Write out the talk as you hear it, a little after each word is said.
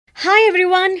Hi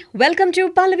everyone, welcome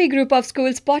to Pallavi Group of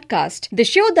Schools podcast, the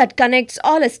show that connects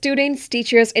all our students,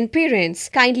 teachers, and parents.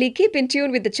 Kindly keep in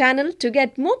tune with the channel to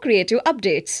get more creative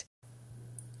updates.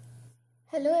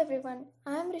 Hello everyone,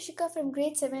 I am Rishika from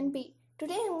grade 7B.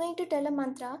 Today I am going to tell a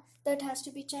mantra that has to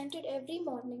be chanted every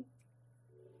morning.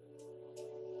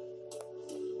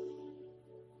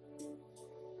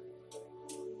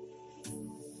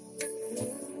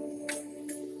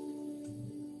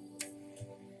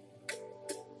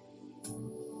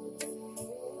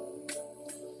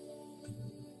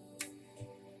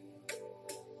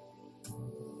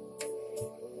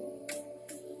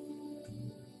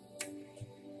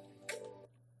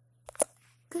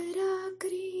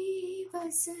 कराग्रे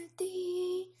वसते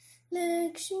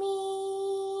Lakshmi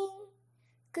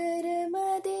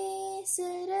करमदे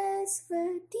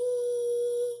Saraswati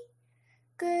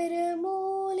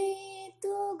करमूले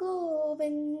तु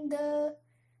गोविन्द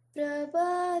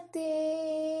प्रभाते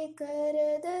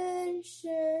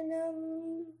करदर्शनम.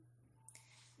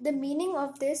 The meaning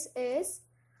of this is,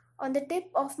 on the tip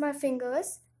of my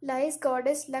fingers lies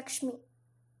goddess Lakshmi.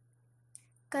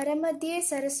 Karamadhye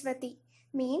Saraswati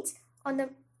means on the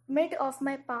mid of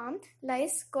my palm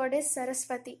lies goddess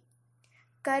Saraswati.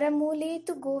 Karamule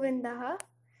tu Govindaha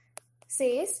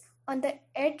says on the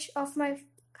edge of my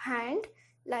hand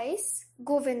lies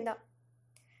Govinda.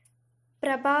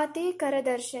 Prabhate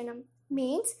Karadarshanam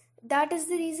means that is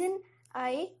the reason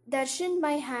I darshan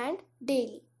my hand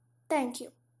daily. Thank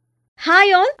you.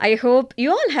 Hi all, I hope you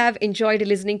all have enjoyed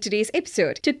listening to today's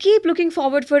episode. To keep looking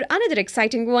forward for another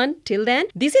exciting one, till then,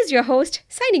 this is your host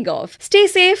signing off. Stay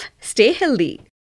safe, stay healthy.